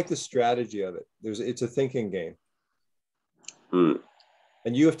 You'll like the strategy of it. It's a thinking game. Hmm.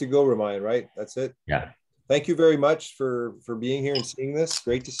 And you have to go, Ramayan, right? That's it? Yeah. Thank you very much for being here and seeing this.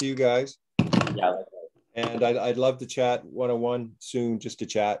 Great to see you guys. Yeah. And I'd love to chat one-on-one soon, just to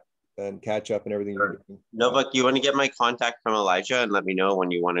chat and catch up and everything you're doing. Nova, you want to get my contact from Elijah and let me know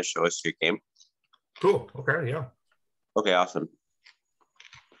when you want to show us your game? Cool. Okay. Yeah. Okay, awesome.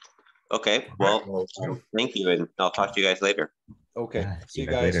 Okay, well, thank you, and I'll talk to you guys later. Okay. Yeah, see you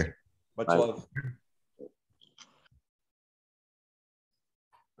guys. later. Much Bye. love.